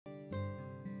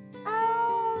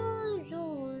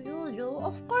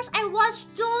Of course I watched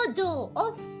JoJo.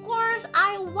 Of course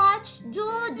I watched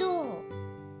JoJo.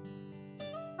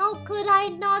 How could I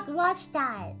not watch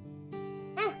that?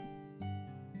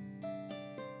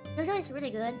 JoJo is really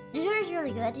good. JoJo is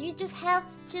really good. You just have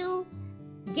to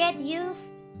get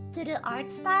used to the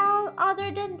art style. Other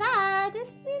than that,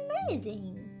 it's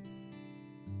amazing.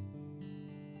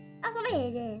 That's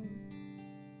amazing.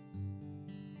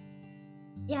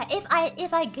 Yeah, if I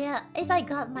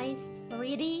got my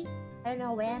 3D, I don't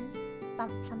know when.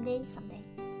 Someday.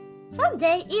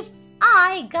 Someday, if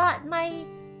I got my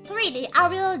 3D, I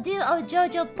will do a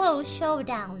JoJo Pose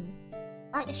showdown.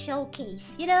 Like a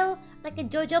showcase, you know? Like a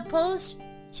JoJo Pose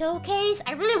showcase.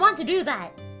 I really want to do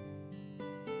that.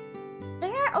 There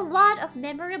are a lot of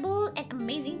memorable and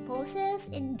amazing poses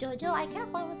in JoJo. I kind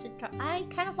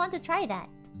of want to try that.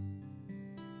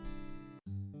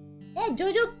 Yeah,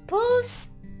 JoJo Pose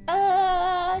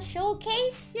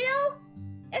showcase, you know?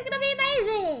 It's gonna be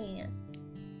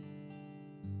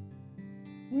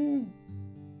amazing.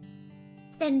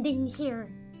 Standing here,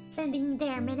 standing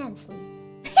there immensely.